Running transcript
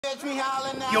Yo,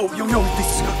 this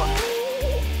is good one.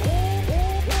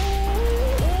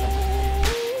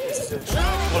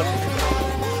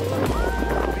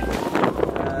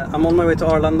 I'm on my way to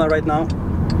Arlanda right now,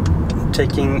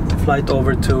 taking a flight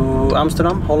over to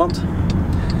Amsterdam, Holland,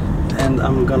 and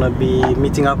I'm gonna be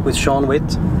meeting up with Sean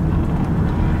Wit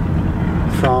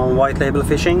from White Label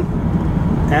Fishing,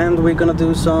 and we're gonna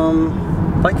do some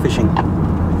pike fishing.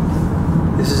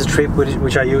 This is a trip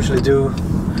which I usually do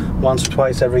once or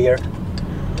twice every year,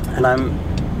 and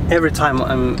every time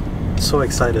I'm so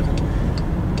excited.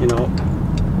 You know,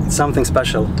 it's something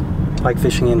special, pike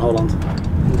fishing in Holland.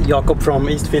 And Jakob from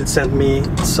Eastfield sent me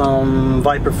some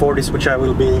Viper40s which I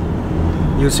will be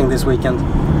using this weekend.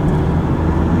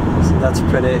 So that's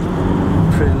pretty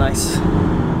nice.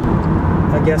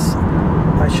 I guess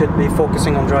I should be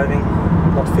focusing on driving,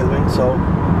 not filming, so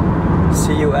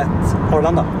see you at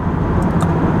Arlanda.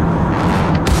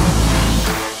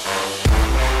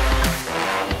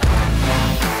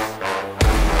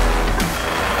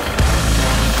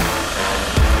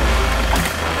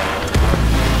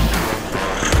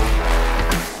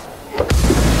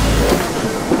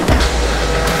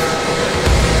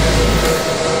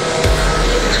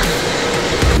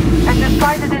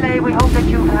 We hope that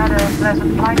you've had a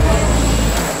pleasant flight.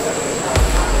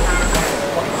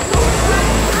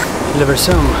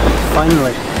 Rebelcell,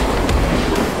 finally.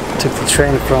 Took the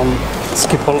train from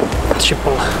Schiphol.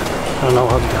 I don't know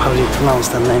how you pronounce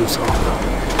that name, so.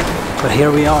 But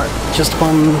here we are, just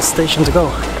one station to go.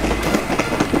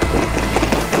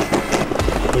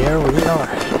 Here we are.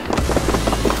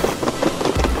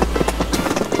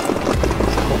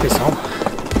 Hope he's home.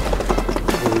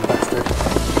 Little bastard.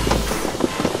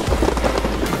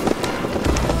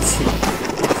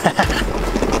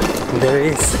 There he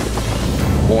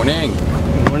is. Morning.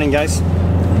 Good morning, guys.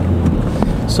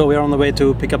 So we are on the way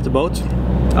to pick up the boat.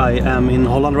 I am in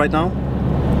Holland right now.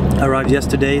 Arrived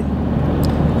yesterday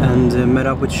and met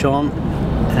up with Sean,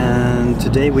 and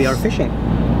today we are fishing.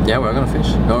 Yeah, we're gonna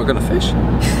fish. No, we're gonna fish.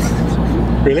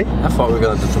 Really? I thought we were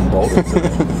gonna do some bowling today.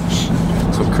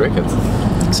 Some cricket.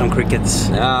 Some crickets.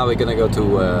 Yeah, we're gonna go to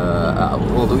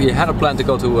well, we had a plan to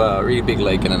go to a really big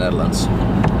lake in the Netherlands.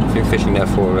 Been fishing there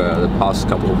for the past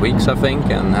couple of weeks, I think,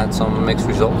 and had some mixed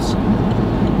results.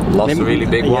 Lost a really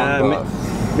big one, but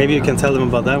maybe you can tell them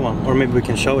about that one, or maybe we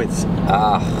can show it.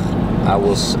 I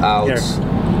was out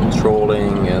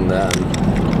trolling and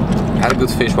had a good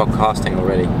fish while casting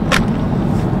already.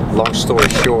 Long story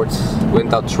short,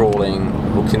 went out trolling,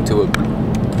 hooked into a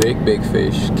big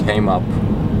fish, came up,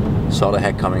 saw the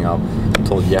head coming up,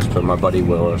 told Jesper, my buddy,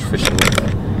 where I was fishing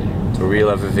with, to reel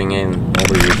everything in.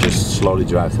 Normally you just slowly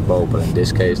drive the boat, but in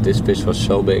this case this fish was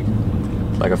so big,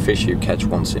 like a fish you catch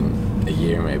once in a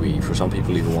year, maybe for some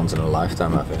people even once in a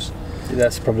lifetime, I guess.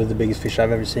 That's probably the biggest fish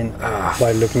I've ever seen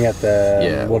by looking at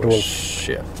the water wolf.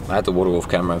 Yeah, I had the water wolf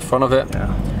camera in front of it.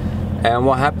 Yeah. And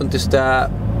what happened is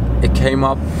that it came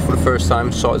up for the first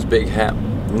time, saw its big head,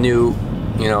 knew,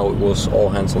 you know, it was all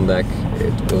hands on deck.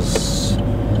 It was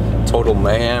total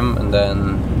mayhem, and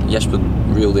then Jesper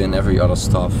reeled in every other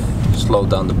stuff, slowed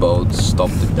down the boat,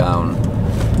 stopped it down.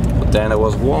 But then there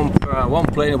was one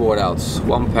planer board out,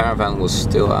 one paravan was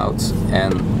still out,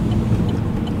 and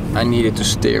I needed to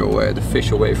steer the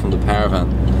fish away from the paravan.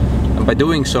 And by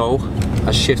doing so,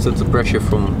 I shifted the pressure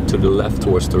from to the left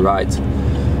towards the right.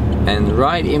 And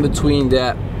right in between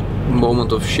that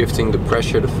moment of shifting the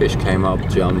pressure, the fish came up,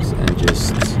 jumped, and just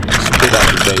spit out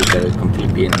the bait that it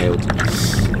completely inhaled.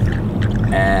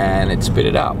 And it spit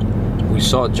it out. We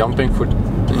saw it jumping for,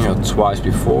 you know, twice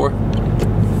before.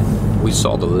 We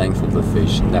saw the length of the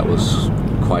fish, and that was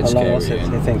quite scary. How long was it,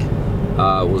 you think?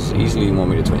 It was easily 1.25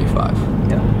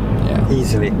 meters. Yeah.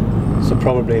 Easily. So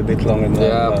probably a bit longer than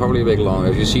that. Yeah, probably a bit longer.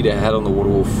 If you see the head on the water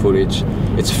wolf footage,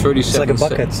 it's 37. It's like a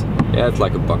bucket. Yeah, it's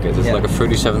like a bucket. It's like a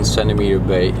 37 centimeter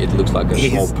bait. It looks like a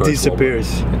small perch. It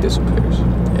disappears. Wobble. It disappears.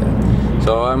 Yeah.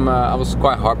 So I was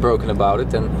quite heartbroken about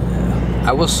it, and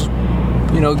I was,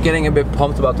 you know, getting a bit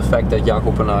pumped about the fact that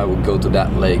Jakob and I would go to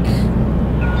that lake.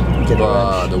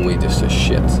 But the wind is just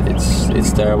shit.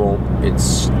 It's terrible.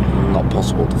 It's not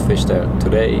possible to fish there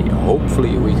today.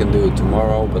 Hopefully we can do it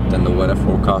tomorrow, but then the weather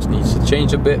forecast needs to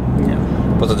change a bit.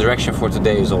 Yeah. But the direction for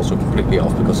today is also completely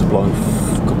off because it's blowing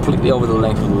completely over the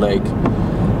length of the lake.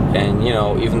 And you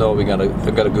know, even though we got a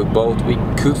good boat, we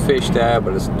could fish there,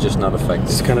 but it's just not effective.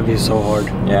 It's gonna be so hard.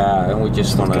 Yeah, and we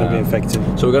just it's gonna be effective.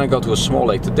 So we're gonna go to a small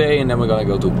lake today, and then we're gonna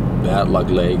go to Bad Luck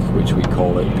Lake, which we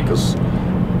call it, because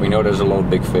we know there's a lot of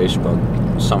big fish, but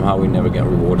somehow we never get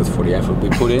rewarded for the effort we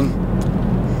put in.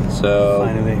 So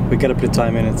finally, we gotta put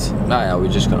time in it. nah, yeah,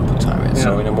 we're just gonna put time in. Yeah.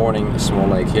 So in the morning, a small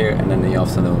lake here, and then in the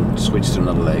afternoon, switch to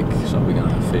another lake. So we're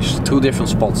gonna fish 2 different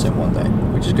spots in one day,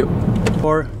 which is good.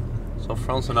 So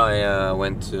Frans and I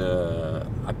went.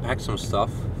 I packed some stuff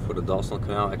for the Dalston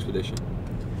Canal expedition,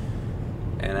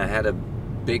 and I had a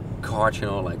big cart, you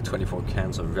know, like 24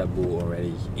 cans of Red Bull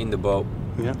already in the boat.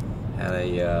 Yeah. Had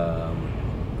a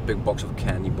big box of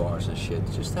candy bars and shit,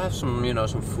 just to have some, you know,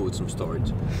 some food, some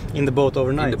storage. In the boat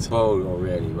overnight? In the boat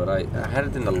already, but I had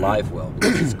it in the live well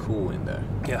because it's cool in there.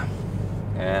 Yeah.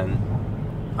 And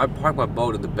I parked my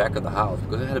boat at the back of the house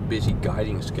because I had a busy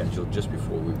guiding schedule just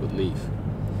before we would leave.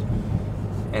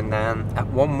 And then at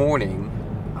one morning,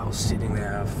 I was sitting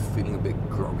there feeling a bit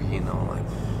groggy, you know, like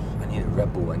I need a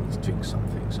Red Bull, I need to drink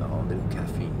something, so a little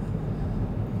caffeine.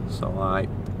 So I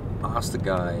asked the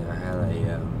guy, I had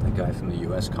a guy from the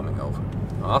US coming over.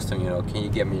 I asked him, you know, can you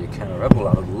get me a can of Red Bull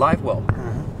out of the live well?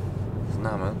 He said,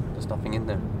 nah man, there's nothing in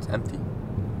there, it's empty.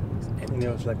 It's empty. And he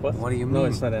was like, what? What do you mean? No,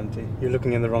 it's not empty. You're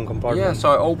looking in the wrong compartment. Yeah,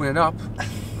 so I opened it up.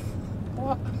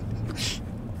 What?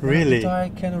 Really? The entire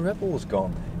can of Red Bull was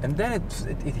gone. And then it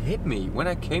hit me when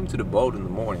I came to the boat in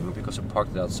the morning, because I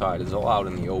parked it outside. It's all out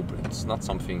in the open. It's not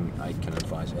something I can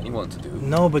advise anyone to do.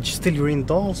 No, but still you're in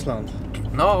Dalsland.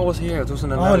 No, I was here. It was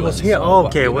in the Netherlands. It was here. So, oh,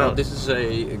 okay, you know, well. this is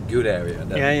a good area.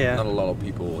 That yeah. Not a lot of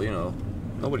people, you know,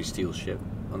 nobody steals shit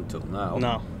until now.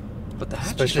 No. But the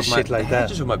hatches, especially of my, shit like the that.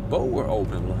 hatches of my boat were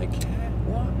open. Like,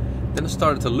 what? Then I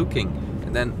started to looking.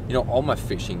 And then, you know, all my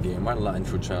fishing gear, my line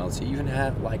neutrality, even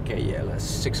had like a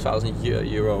 6,000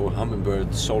 euro Humminbird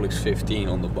Solix 15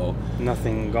 on the boat.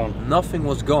 Nothing gone. Nothing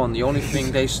was gone. The only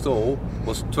thing they stole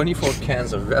was 24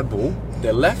 cans of Red Bull.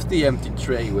 They left the empty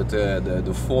tray with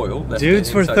the foil.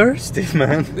 Dudes were thirsty,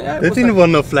 man. Yeah, they didn't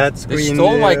want no flat screen. They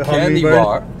stole my candy Humminbird.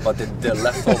 bar, but they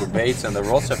left all the baits and the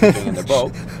rods, everything in the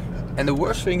boat. And the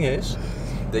worst thing is,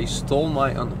 they stole my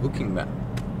unhooking mat.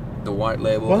 The white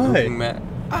label unhooking mat.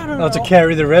 I don't know. To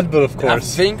carry the Red Bull, of course. I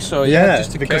think so. Yeah,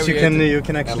 just to because carry you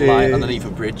can actually lie underneath a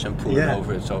bridge and pull it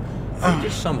over it. So I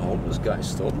think some homeless guy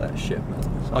stole that shit, man.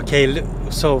 So. Okay,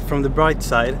 so from the bright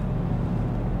side,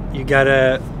 you got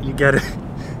a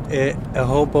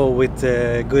hobo with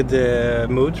good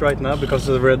mood right now because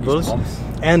of the Red Bulls,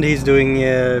 and he's doing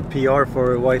PR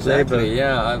for White Label.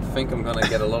 Yeah, I think I'm gonna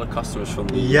get a lot of customers from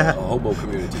the hobo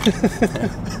community.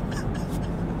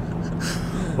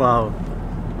 Wow.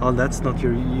 Oh, that's not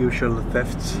your usual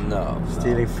theft. No.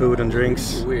 Stealing food and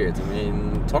drinks. It's weird. I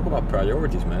mean, talk about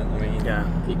priorities, man. I mean,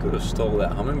 he could have stole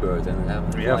that Humminbird and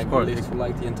have of course. lived for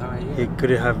like the entire year. He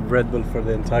could have Red Bull for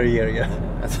the entire year,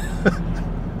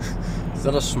 He's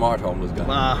not a smart homeless guy.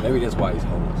 Wow. Maybe that's why he's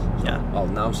homeless. So, well,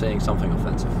 now I'm saying something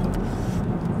offensive.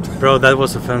 Bro, that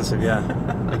was offensive,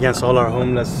 against all our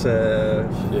homeless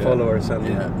followers. And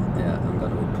I'm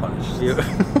gonna be punished. You.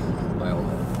 By all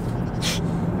that.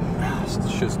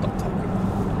 Should stop talking.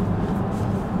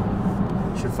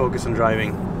 Should focus on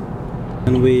driving.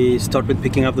 And we start with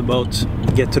picking up the boat,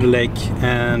 get to the lake,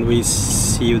 and we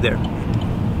see you there.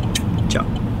 Ciao.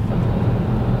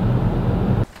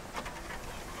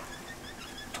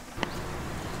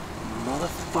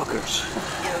 Motherfuckers.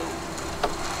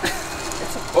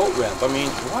 It's a boat ramp. I mean,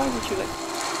 why would you like...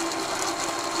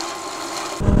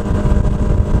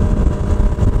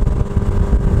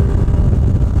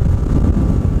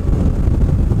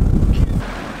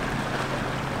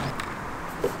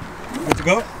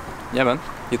 Go? Yeah, man.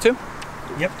 You too?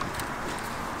 Yep.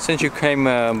 Since you came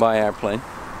by airplane,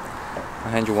 I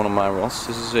hand you one of my rods.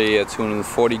 This is a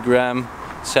 240 gram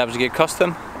Savage Gear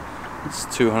Custom. It's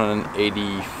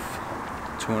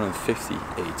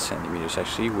 258 centimeters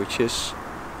actually, which is,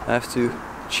 I have to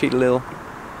cheat a little,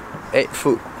 8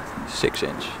 foot 6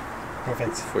 inch.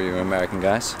 Perfect. For you American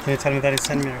guys. Can you tell me that it's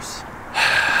centimeters?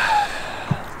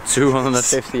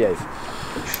 258.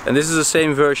 And this is the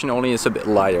same version, only it's a bit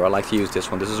lighter. I like to use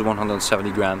this one. This is 170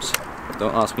 grams.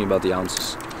 Don't ask me about the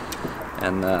ounces.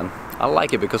 And I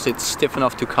like it because it's stiff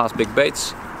enough to cast big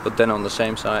baits, but then on the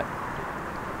same side,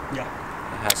 it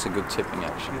has a good tipping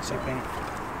action.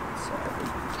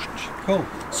 Cool.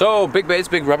 So big baits,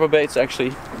 big rubber baits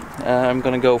actually. I'm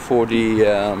gonna go for the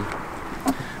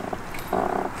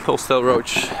Postel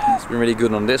Roach. It's been really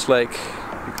good on this lake.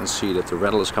 You can see that the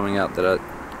rattle is coming out that I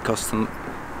custom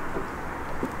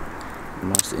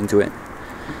most into it.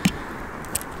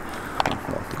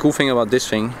 Well, the cool thing about this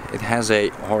thing, it has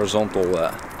a horizontal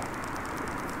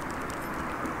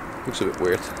looks a bit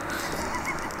weird.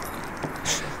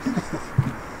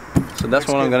 So that's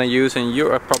what I'm gonna use, and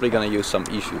you're probably gonna use some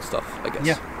Eastfield stuff, I guess.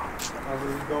 Yeah. I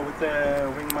will go with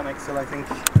the Wingman XL, I think.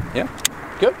 Yeah.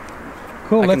 Good.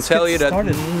 Cool. I can tell you that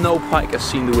no pike has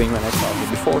seen the Wingman XL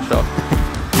before, so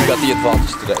We got the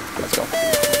advantage today. Let's go.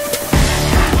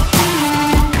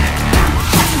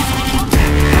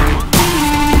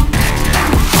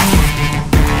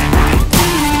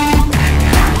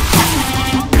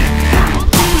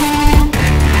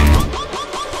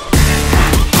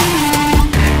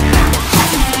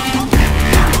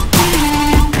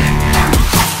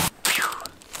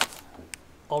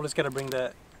 Always gotta bring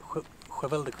the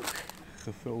Rebelcell.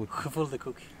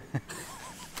 Rebelcell.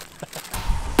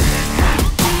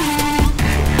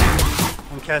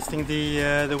 I'm casting the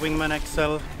Wingman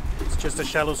XL. It's just a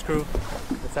shallow screw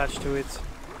attached to it.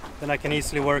 Then I can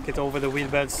easily work it over the wheel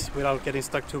beds without getting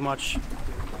stuck too much.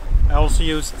 I also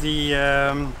used the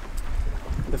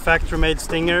factory-made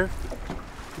Stinger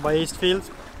by Eastfield,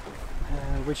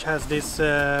 which has this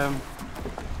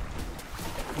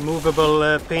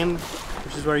movable pin,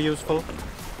 which is very useful,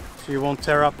 so you won't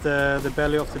tear up the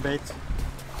belly of the bait,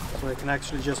 so I can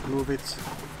actually just move it.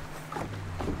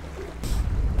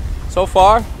 So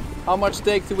far, how much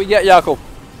steak did we get, Jakob?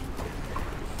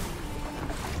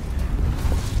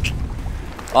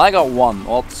 I got one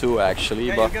or two actually,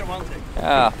 Yeah, but you get one steak.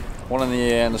 yeah, one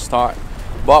in the start.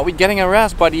 But we're getting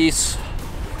harassed by these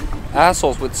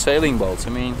assholes with sailing boats. I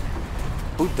mean,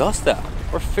 who does that?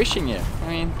 We're fishing here. I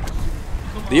mean,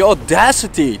 the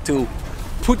audacity to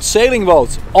put sailing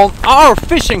boats on our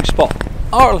fishing spot,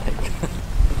 our lake.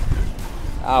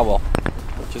 Ah well,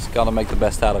 just gotta make the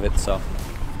best out of it. So,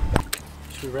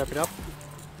 should we wrap it up?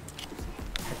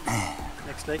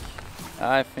 Next lake.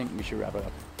 I think we should wrap it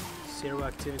up. Zero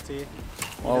activity.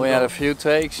 Well, we had a few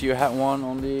takes. You had one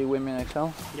on the Minn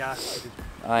Kota. Yeah, I did.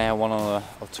 I had one on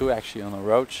or two actually on a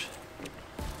roach.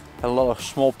 Had a lot of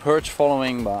small perch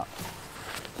following, but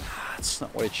it's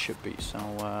not what it should be. So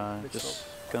just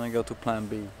gonna go to plan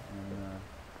B and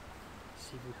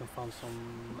see if we can find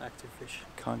some active fish.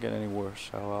 can't get any worse.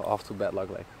 So off to bad luck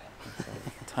lake. So,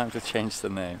 time to change the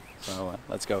name. So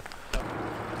let's go.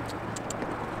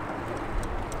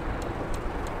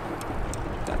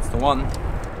 That's the one.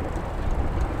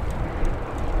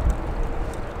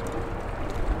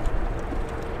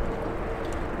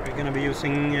 We're gonna be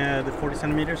using the 40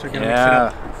 centimeters. Or gonna mix it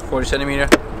up? 40 centimeter.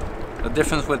 The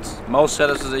difference with most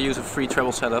setups is they use a free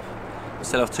treble setup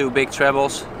instead of two big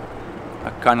trebles. I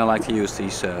kind of like to use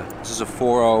these. This is a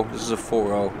 4-0, this is a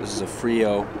 4-0, this is a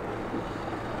 3-0.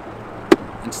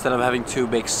 Instead of having two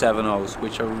big 7-0s,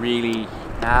 which are really,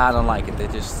 I don't like it. They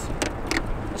just,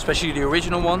 especially the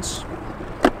original ones,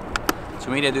 to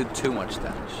me they do too much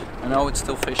damage. I know it's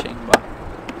still fishing, but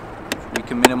if we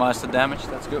can minimize the damage,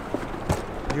 that's good.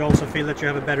 You also feel that you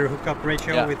have a better hookup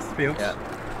ratio with 3 hooks? Yeah.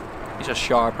 These are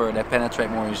sharper, they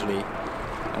penetrate more easily.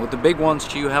 And with the big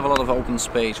ones, you have a lot of open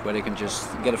space where they can just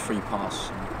get a free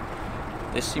pass.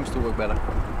 And this seems to work better.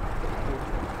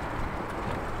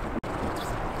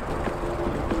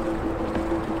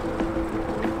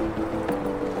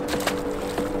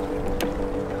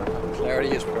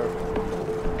 Clarity is perfect.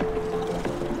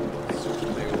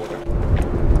 Big water.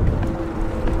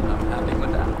 I'm happy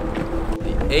with that.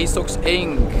 The Esox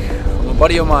Inc. from a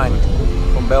buddy of mine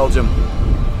from Belgium.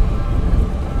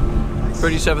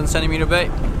 37 centimeter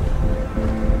bait.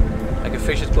 I can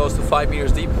fish it close to 5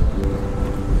 meters deep.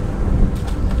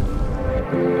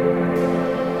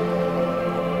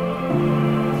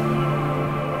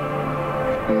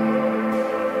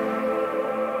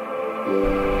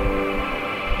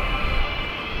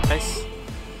 Guys,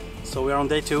 so we're on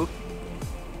day 2.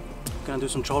 Gonna do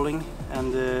some trolling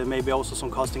and maybe also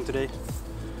some casting today.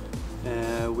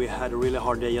 We had a really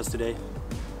hard day yesterday.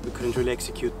 We couldn't really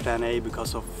execute plan A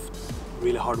because of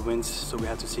really hard winds, so we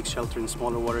had to seek shelter in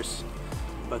smaller waters.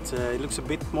 But it looks a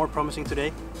bit more promising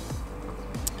today.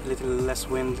 A little less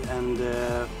wind, and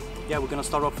yeah, we're gonna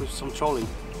start off with some trolling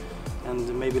and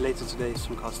maybe later today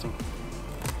some casting.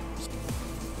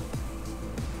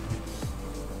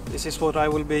 This is what I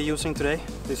will be using today.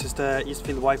 This is the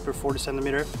Eastfield Viper40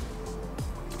 centimeter.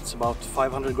 It's about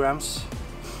 500 grams.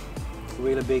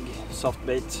 Really big soft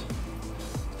bait.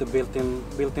 The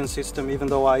built-in system, even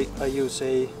though I use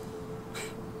a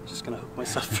just gonna hook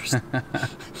myself first.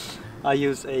 I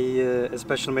use a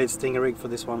special made stinger rig for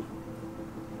this one,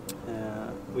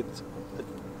 with a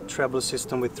treble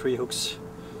system with 3 hooks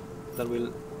that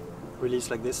will release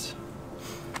like this.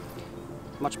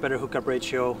 Much better hookup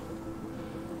ratio,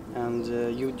 and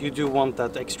you do want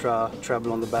that extra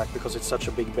treble on the back because it's such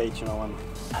a big bait, you know.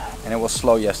 And it was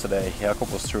slow yesterday. Jakob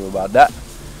was true about that.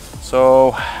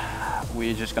 So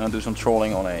we're just gonna do some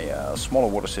trolling on a smaller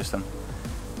water system.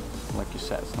 Like you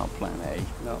said, it's not plan A,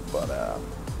 no, but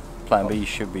plan B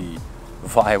should be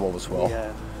viable as well.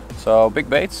 Yeah. So big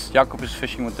baits, Jakob is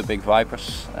fishing with the big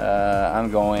vipers.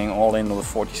 I'm going all in on the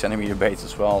 40 centimeter baits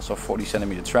as well, so 40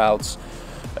 centimeter trouts,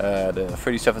 the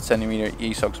 37 centimeter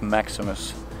Esox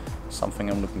Maximus,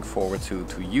 something I'm looking forward to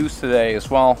use today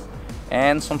as well.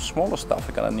 And some smaller stuff.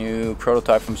 I got a new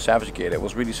prototype from Savage Gear that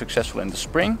was really successful in the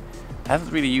spring. I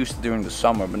haven't really used it during the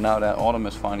summer, but now that autumn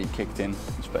has finally kicked in,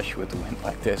 especially with the wind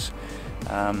like this,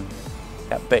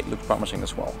 that bait looks promising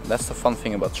as well. That's the fun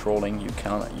thing about trolling. You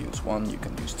cannot use one, you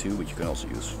can use two, but you can also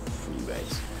use 3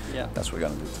 baits. Yeah. That's what we're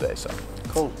gonna do today, so.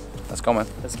 Cool. Let's go, man.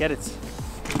 Let's get it.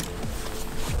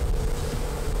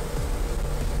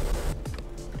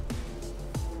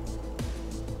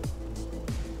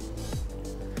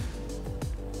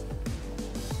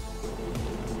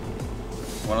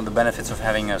 One of the benefits of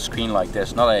having a screen like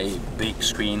this, not a big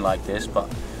screen like this, but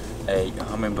a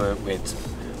Humminbird with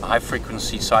high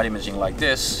frequency side imaging like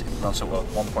this, it runs at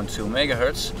 1.2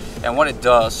 megahertz, and what it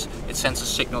does, it sends a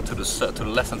signal to the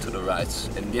left and to the right.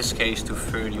 In this case, to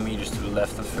 30 meters to the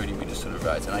left and 30 meters to the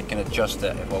right, and I can adjust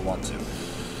that if I want to.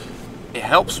 It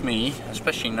helps me,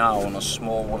 especially now on a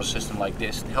small water system like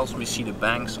this, it helps me see the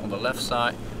banks on the left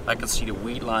side. I can see the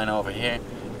weed line over here,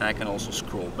 and I can also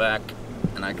scroll back,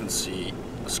 and I can see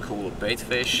a school of bait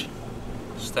fish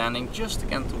standing just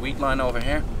against the weed line over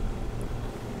here.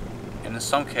 And in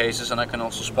some cases, and I can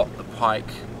also spot the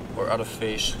pike or other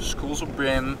fish, schools of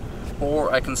brim,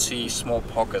 or I can see small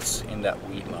pockets in that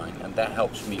weed line, and that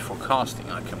helps me for casting.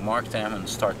 I can mark them and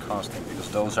start casting because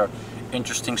those are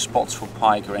interesting spots for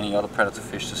pike or any other predator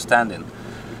fish to stand in.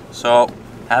 So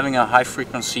having a high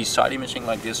frequency side imaging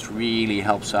like this really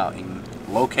helps out in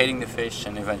locating the fish,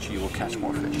 and eventually you will catch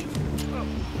more fish.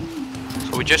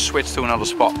 So we just switched to another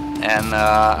spot, and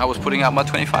I was putting out my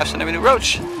 25 centimeter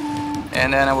roach.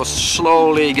 And then I was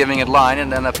slowly giving it line, and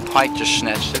then a pike just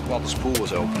snatched it while the spool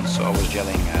was open. So I was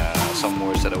yelling some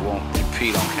words that I won't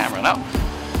repeat on camera now.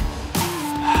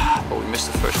 But we missed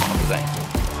the first one of the day.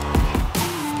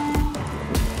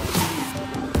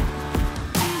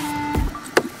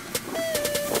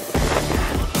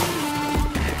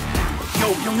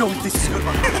 Yo, this is a good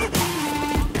one.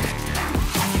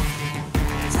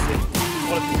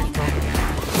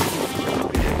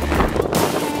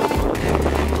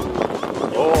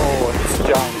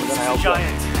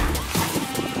 Giant.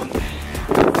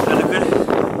 That look good?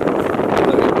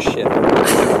 Oh shit.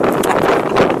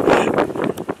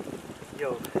 Yo.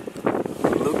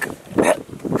 Look at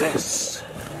this.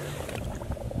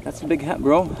 That's a big hat,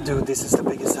 bro. Dude, this is the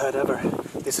biggest head ever.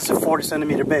 This is a 40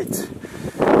 centimeter bait.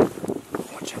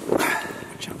 Watch out.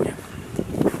 Watch out, yeah.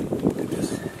 Look at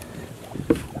this.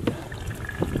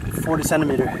 40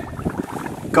 centimeter.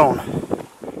 Gone.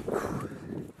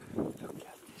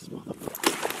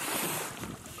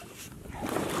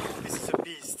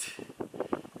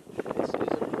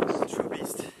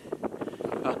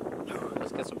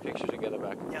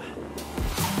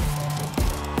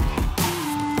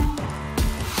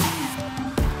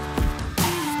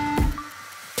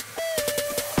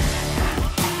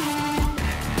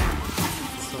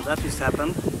 That just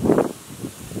happened.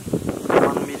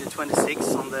 1 meter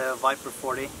 26 on the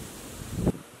Viper40,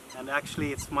 and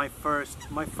actually it's my first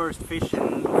fish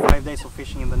in 5 days of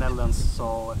fishing in the Netherlands.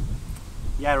 So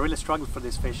yeah, I really struggled for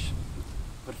this fish,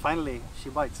 but finally she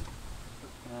bites.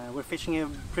 We're fishing a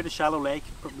pretty shallow lake,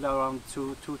 probably around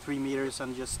 2-3 meters,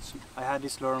 and just I had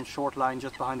this lure on short line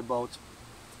just behind the boat.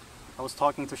 I was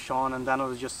talking to Sean, and then I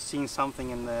was just seeing something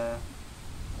in the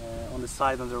on the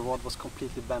side, and the rod was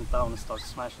completely bent down and started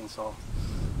smashing. So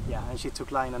yeah, and she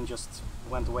took line and just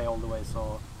went away all the way,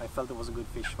 so I felt it was a good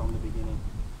fish from the beginning.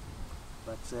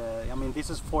 But I mean,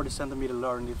 this is 40 centimeter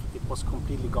lure, and it was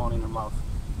completely gone in her mouth.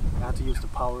 I had to use the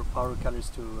power cutters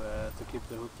to clip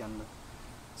the hook, and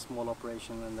small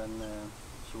operation, and then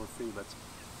she was free. But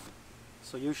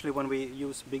so usually when we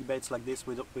use big baits like this,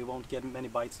 we won't get many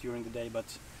bites during the day,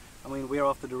 but I mean, we're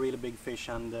after the really big fish,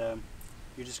 and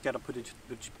you just gotta put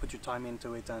your time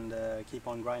into it and keep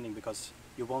on grinding, because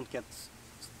you won't get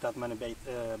that many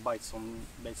bites on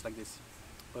baits like this.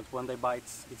 But when they bite,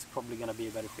 it's probably gonna be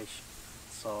a better fish.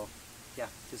 So yeah,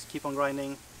 just keep on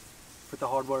grinding, put the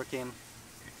hard work in.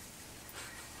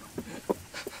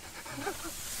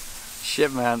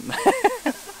 Shit, man.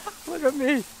 Look at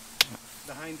me.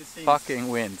 Behind the scenes. Fucking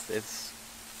wind.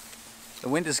 The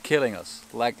wind is killing us,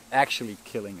 like actually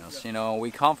killing us. You know,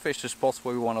 we can't fish the spots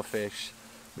where we want to fish.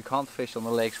 We can't fish on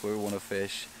the lakes where we want to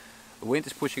fish. The wind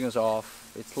is pushing us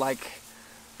off. It's like,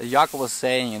 as Jakob was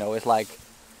saying, you know, it's like,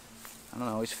 I don't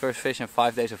know, his first fish in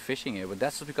 5 days of fishing here. But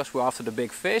that's just because we're after the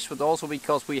big fish, but also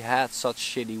because we had such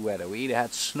shitty weather. We either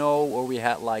had snow or we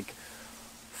had like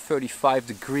 35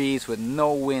 degrees with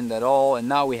no wind at all, and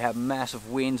now we have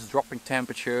massive winds, dropping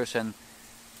temperatures,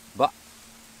 but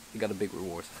we got a big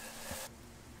reward.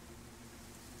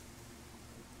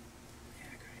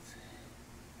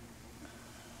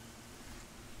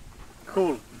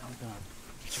 Cool.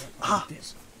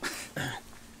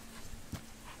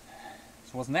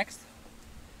 So what's next?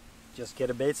 Just get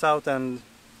the baits out and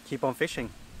keep on fishing.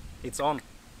 It's on.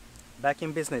 Back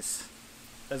in business.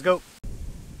 Let's go.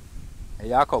 Hey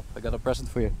Jakob, I got a present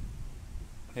for you.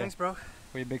 Thanks, bro.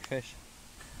 For your big fish.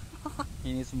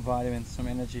 You need some vitamins, some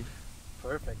energy.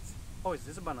 Perfect. Oh, is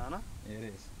this a banana? It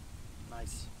is.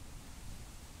 Nice.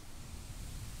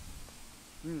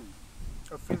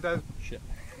 I feel that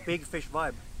big fish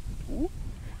vibe. Ooh.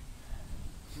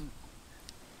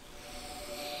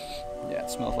 Yeah,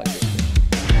 it smells like this.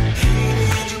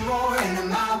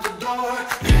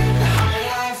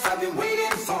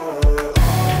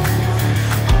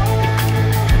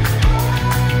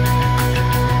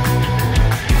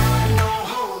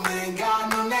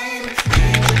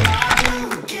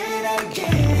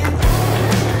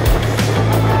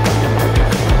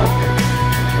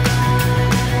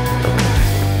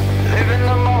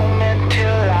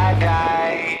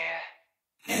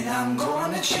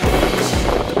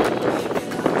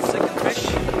 Second fish,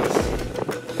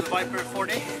 the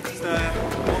Viper40. It's the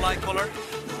walleye color.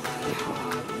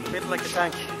 A bit like a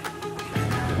tank.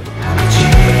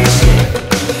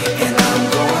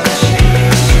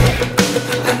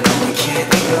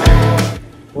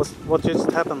 What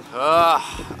just happened?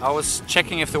 I was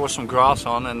checking if there was some grass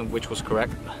on, and which was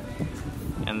correct.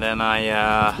 And then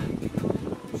I,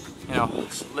 you know,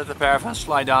 let the paraffin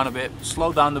slide down a bit,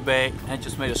 slowed down the bait, and it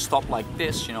just made a stop like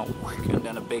this, you know, and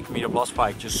then a big meter plus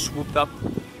pike just swooped up,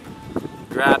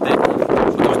 grabbed it,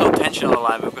 but there was no tension on the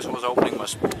line because it was opening my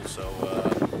spool, so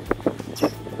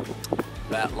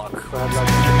bad luck.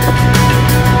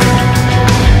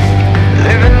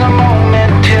 Living the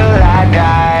moment till I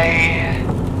die.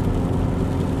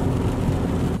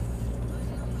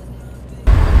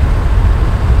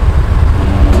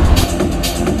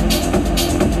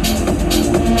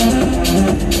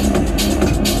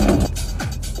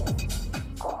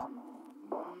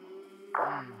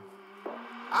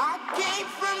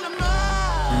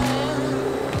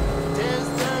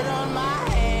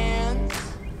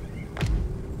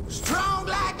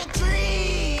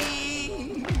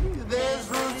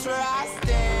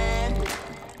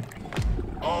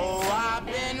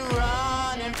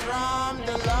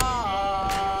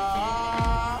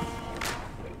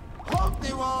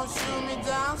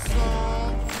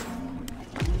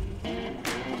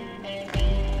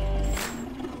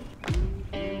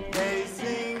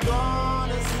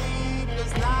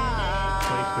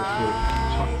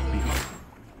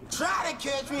 Try to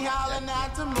catch me howling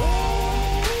at the moon.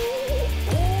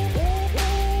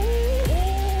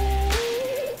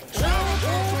 Try to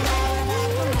catch me howling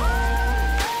at the moon.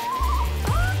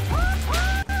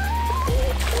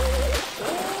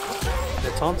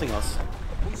 They're taunting us.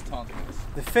 Who's taunting us?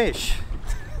 The fish.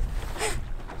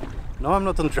 No, I'm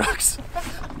not on drugs.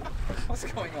 What's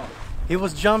going on? He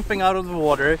was jumping out of the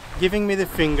water, giving me the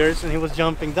fingers, and he was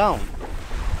jumping down.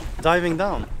 Diving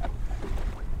down.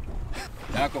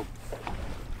 Jakob,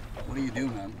 what do you do,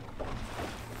 man?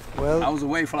 Well, I was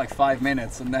away for like 5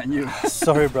 minutes and then you...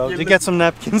 sorry bro, did you get some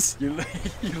napkins? You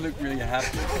look really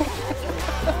happy.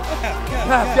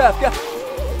 Gaff.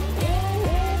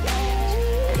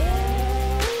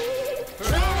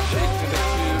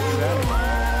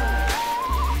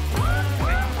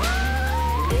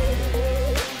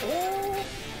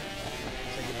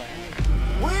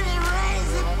 When it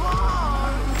rains, it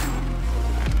pours.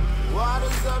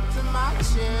 Water's up to my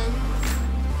chin.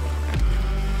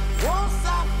 Won't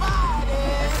stop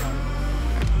fighting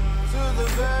to the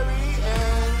very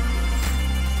end.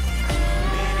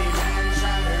 Many men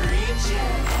trying to reach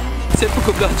it.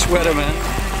 Typical Dutch weather, man.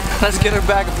 Let's get her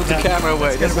back and put the camera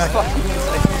away. Let's get her back.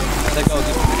 Let's go,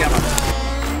 just put the camera.